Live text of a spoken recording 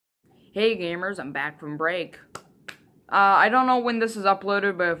Hey gamers, I'm back from break. I don't know when this is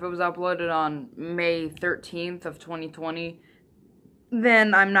uploaded, but if it was uploaded on May 13th of 2020,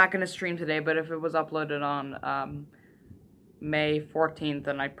 then I'm not going to stream today, but if it was uploaded on May 14th,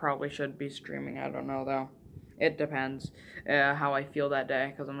 then I probably should be streaming. I don't know, though. It depends how I feel that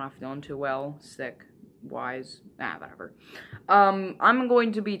day, because I'm not feeling too well, sick, whatever. I'm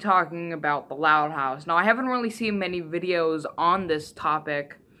going to be talking about the Loud House. Now, I haven't really seen many videos on this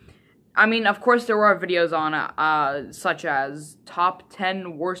topic. I mean, of course, there are videos on it, such as top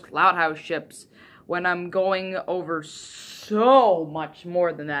 10 worst Loud House ships, when I'm going over so much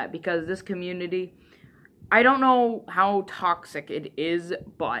more than that, because this community, I don't know how toxic it is,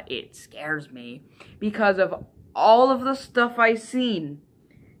 but it scares me, because of all of the stuff I've seen,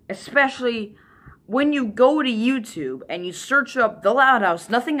 especially when you go to YouTube and you search up The Loud House,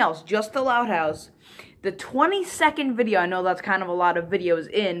 nothing else, just The Loud House. The 20-second video, I know that's kind of a lot of videos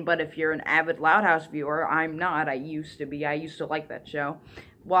in, but if you're an avid Loud House viewer, I'm not. I used to be. I used to like that show.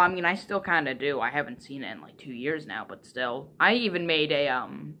 Well, I mean, I still kind of do. I haven't seen it in like 2 years now, but still. I even made a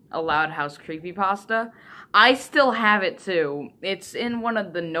Loud House creepypasta. I still have it too. It's in one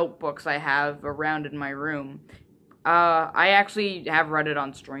of the notebooks I have around in my room. I actually have read it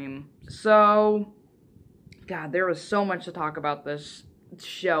on stream. So, God, there was so much to talk about this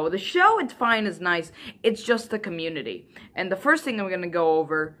show. The show, it's fine, it's nice. It's just the community. And the first thing I'm going to go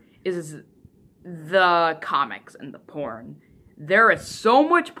over is the comics and the porn. There is so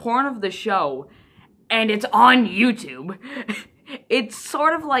much porn of the show, and it's on YouTube. It's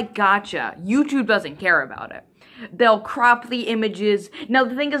sort of like Gacha. YouTube doesn't care about it. They'll crop the images. Now,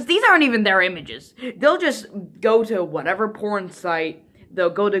 the thing is, these aren't even their images. They'll just go to whatever porn site. They'll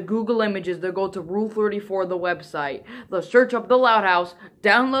go to Google Images, they'll go to Rule 34, the website, they'll search up The Loud House,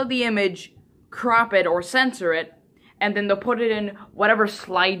 download the image, crop it or censor it, and then they'll put it in whatever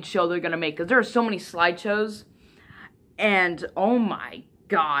slideshow they're gonna make, because there are so many slideshows, and oh my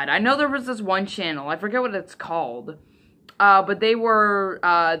god, I know there was this one channel, I forget what it's called, but they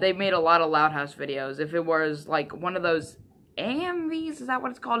made a lot of Loud House videos. If it was like one of those AMVs, is that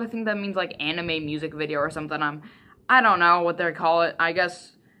what it's called? I think that means like anime music video or something. I don't know what they call it. I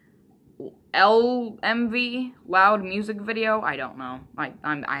guess LMV, loud music video. I don't know.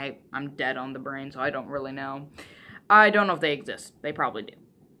 I'm dead on the brain, so I don't really know. I don't know if they exist. They probably do.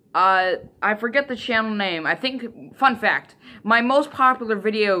 I forget the channel name. I think, fun fact, my most popular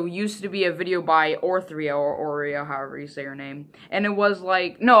video used to be a video by Orthria, or Oreo, however you say her name. And it was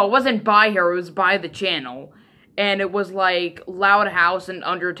like, no, it wasn't by her, it was by the channel. And it was like Loud House and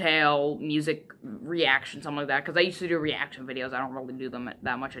Undertale music reaction, something like that. Because I used to do reaction videos. I don't really do them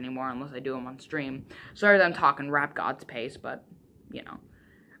that much anymore unless I do them on stream. Sorry that I'm talking Rap God's pace, but, you know.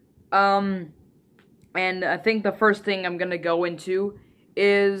 And I think the first thing I'm going to go into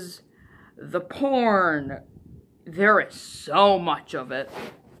is the porn. There is so much of it.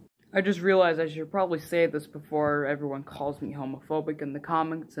 I just realized I should probably say this before everyone calls me homophobic in the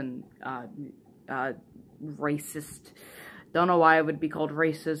comments and, racist. Don't know why I would be called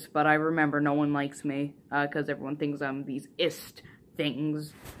racist, but I remember no one likes me, because everyone thinks I'm these ist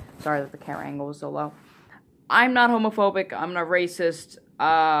things. Sorry that the camera angle was so low. I'm not homophobic, I'm not racist,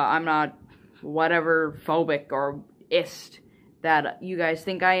 I'm not whatever phobic or ist that you guys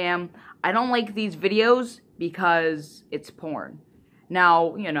think I am. I don't like these videos because it's porn.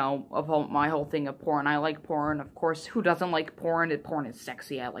 Now, you know, my whole thing of porn, I like porn, of course. Who doesn't like porn? Porn is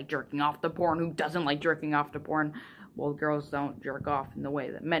sexy. I like jerking off to porn. Who doesn't like jerking off to porn? Well, girls don't jerk off in the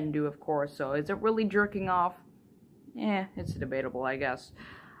way that men do, of course, so is it really jerking off? It's debatable, I guess.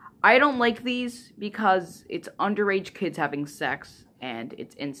 I don't like these because it's underage kids having sex, and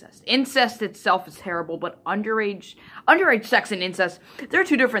it's incest. Incest itself is terrible, but underage sex and incest, they're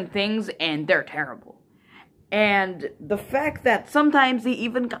two different things, and they're terrible. And the fact that sometimes they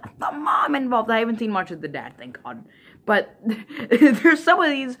even got the mom involved. I haven't seen much of the dad, thank God. But there's some of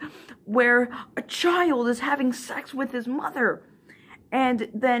these where a child is having sex with his mother. And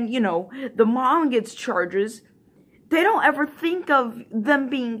then, you know, the mom gets charges. They don't ever think of them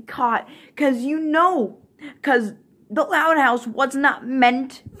being caught. Because the Loud House was not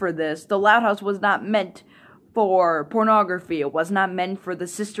meant for this. The Loud House was not meant for pornography. It was not meant for the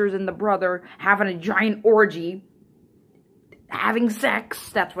sisters and the brother having a giant orgy, having sex.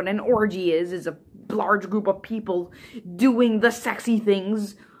 That's what an orgy is a large group of people doing the sexy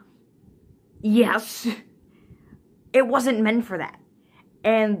things. Yes, it wasn't meant for that.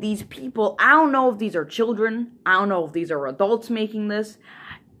 And these people, I don't know if these are children, I don't know if these are adults making this.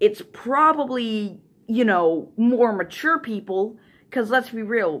 It's probably, you know, more mature people, Because let's be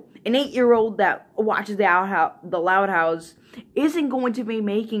real, an 8-year-old that watches the Loud House isn't going to be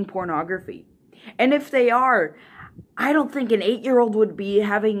making pornography. And if they are, I don't think an 8-year-old would be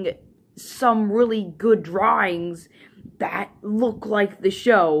having some really good drawings that look like the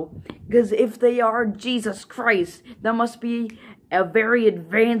show. Because if they are, Jesus Christ, that must be a very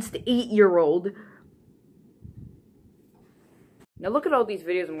advanced 8-year-old. Now look at all these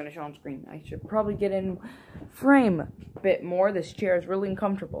videos I'm going to show on screen. I should probably get in frame a bit more. This chair is really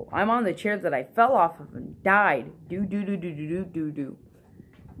uncomfortable. I'm on the chair that I fell off of and died. Do.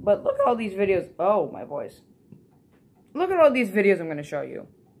 But look at all these videos. Oh, my voice. Look at all these videos I'm going to show you.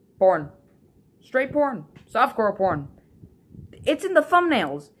 Porn. Straight porn. Softcore porn. It's in the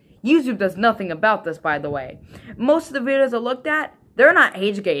thumbnails. YouTube does nothing about this, by the way. Most of the videos I looked at, they're not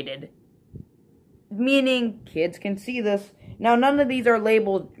age-gated. Meaning, kids can see this. Now, none of these are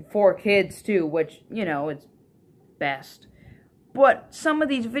labeled for kids, too, which, you know, it's best. But some of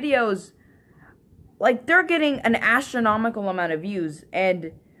these videos, like, they're getting an astronomical amount of views,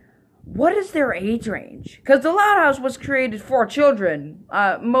 and what is their age range? Because The Loud House was created for children.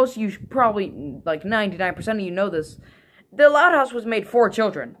 Most of you probably, like 99% of you know this. The Loud House was made for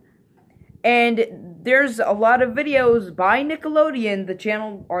children. And there's a lot of videos by Nickelodeon, the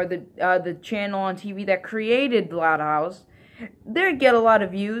channel, or the channel on TV that created The Loud House. They get a lot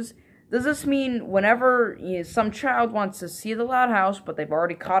of views. Does this mean whenever some child wants to see The Loud House, but they've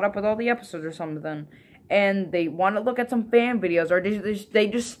already caught up with all the episodes or something, and they want to look at some fan videos, or they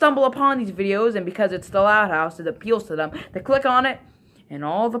just stumble upon these videos, and because it's The Loud House, it appeals to them, they click on it, and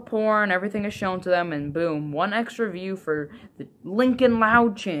all the porn, everything is shown to them, and boom, one extra view for the Lincoln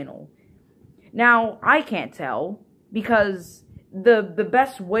Loud channel. Now, I can't tell, because the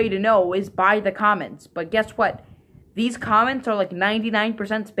best way to know is by the comments, but guess what? These comments are like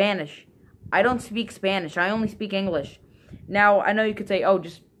 99% Spanish. I don't speak Spanish. I only speak English. Now, I know you could say, oh,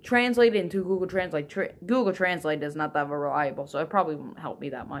 just translate it into Google Translate. Google Translate is not that reliable, so it probably won't help me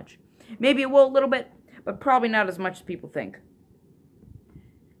that much. Maybe it will a little bit, but probably not as much as people think.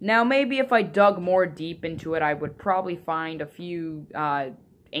 Now, maybe if I dug more deep into it, I would probably find a few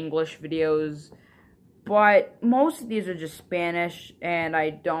English videos. But most of these are just Spanish, and I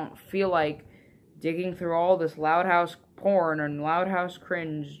don't feel like digging through all this Loud House porn and Loud House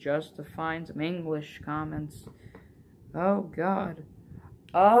cringe just to find some English comments. Oh, God.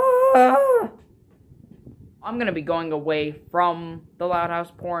 I'm gonna be going away from the Loud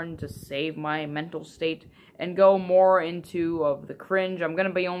House porn to save my mental state and go more into of the cringe. I'm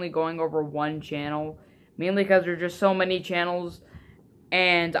gonna be only going over one channel, mainly because there's just so many channels,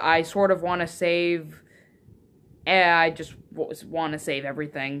 and I sort of want to save, I just want to save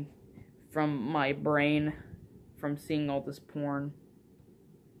everything from my brain, from seeing all this porn.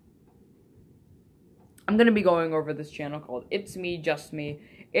 I'm gonna be going over this channel called It's Me, Just Me.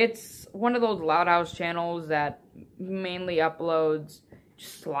 It's one of those Loud House channels that mainly uploads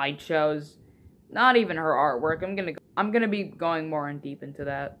slideshows, not even her artwork. I'm gonna be going more in deep into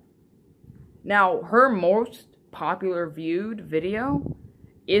that. Now, her most popular viewed video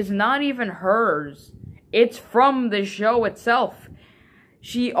is not even hers. It's from the show itself.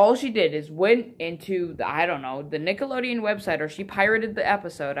 All she did is went into the, I don't know, the Nickelodeon website, or she pirated the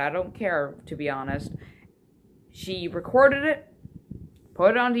episode. I don't care, to be honest. She recorded it,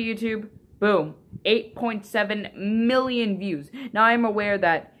 put it onto YouTube, boom, 8.7 million views. Now, I'm aware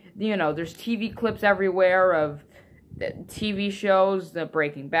that, you know, there's TV clips everywhere of TV shows, the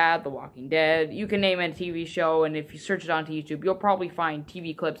Breaking Bad, The Walking Dead. You can name a TV show, and if you search it onto YouTube, you'll probably find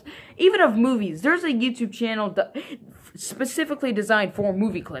TV clips, even of movies. There's a YouTube channel specifically designed for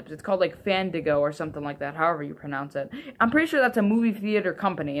movie clips. It's called like Fandigo or something like that, however you pronounce it. I'm pretty sure that's a movie theater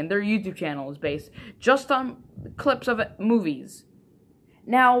company, and their YouTube channel is based just on clips of movies.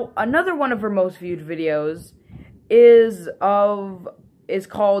 Now, another one of her most viewed videos is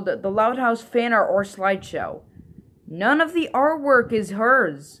called The Loud House Fan Art or Slideshow. None of the artwork is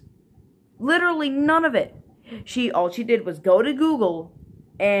hers. Literally none of it. All she did was go to Google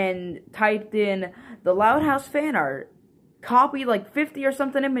and typed in The Loud House Fan Art, copied like 50 or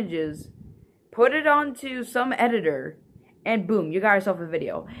something images, put it onto some editor, and boom, you got yourself a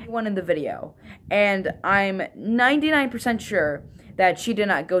video. One in the video. And I'm 99% sure that she did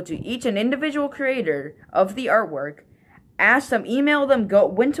not go to each and individual creator of the artwork, asked them, emailed them,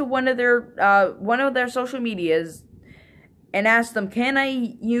 went to one of their social medias, and asked them, can I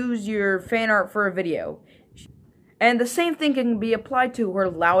use your fan art for a video? And the same thing can be applied to her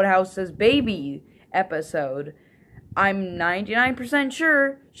Loud House's Baby episode. I'm 99%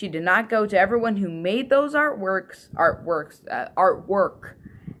 sure she did not go to everyone who made those artwork,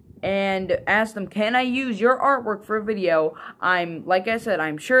 and asked them, can I use your artwork for a video? Like I said,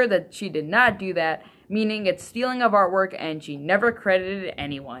 I'm sure that she did not do that, meaning it's stealing of artwork, and she never credited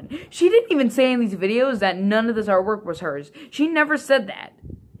anyone. She didn't even say in these videos that none of this artwork was hers. She never said that.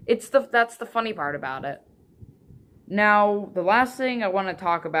 That's the funny part about it. Now, the last thing I want to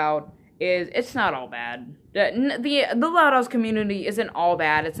talk about is it's not all bad. The Loud House community isn't all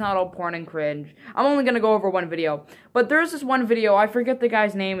bad. It's not all porn and cringe. I'm only going to go over one video. But there's this one video, I forget the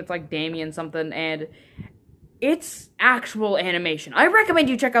guy's name, it's like Damien something, and it's actual animation. I recommend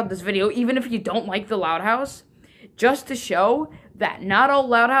you check out this video, even if you don't like the Loud House, just to show that not all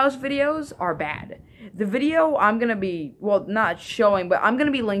Loud House videos are bad. The video I'm going to be, well, not showing, but I'm going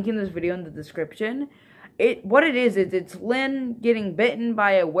to be linking this video in the description. What it is it's Lynn getting bitten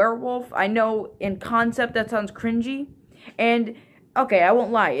by a werewolf. I know in concept that sounds cringy, and okay, I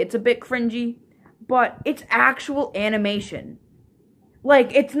won't lie, it's a bit cringy, but it's actual animation.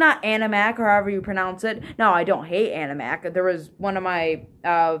 Like, it's not Animac, or however you pronounce it. No, I don't hate Animac. There was one of my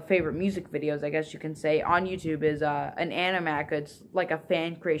favorite music videos, I guess you can say, on YouTube is an Animac. It's like a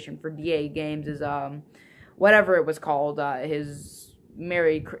fan creation for DA Games, is whatever it was called, his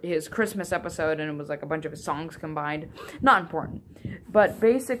Christmas episode, and it was like a bunch of his songs combined. Not important. But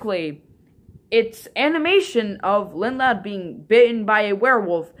basically, it's animation of Lynn Loud being bitten by a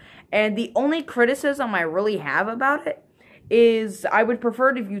werewolf, and the only criticism I really have about it is I would prefer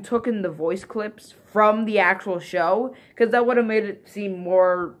it if you took in the voice clips from the actual show, because that would have made it seem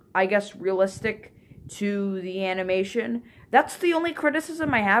more, I guess, realistic to the animation. That's the only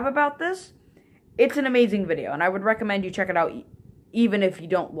criticism I have about this. It's an amazing video, and I would recommend you check it out, even if you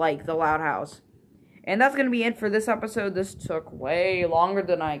don't like the Loud House. And that's going to be it for this episode. This took way longer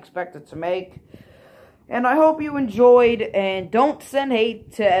than I expected to make. And I hope you enjoyed, and don't send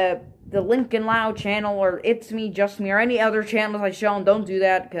hate to the Lincoln Loud channel, or It's Me, Just Me, or any other channels I shown. Don't do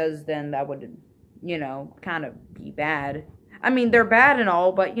that, because then that would, you know, kind of be bad. I mean, they're bad and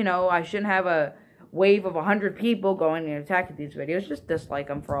all, but, you know, I shouldn't have a wave of 100 people going and attacking these videos. Just dislike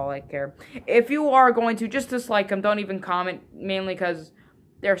them for all I care. If you are going to, just dislike them. Don't even comment, mainly because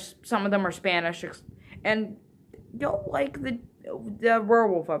some of them are Spanish, and don't like the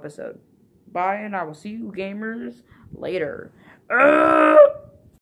werewolf episode. Bye, and I will see you gamers later.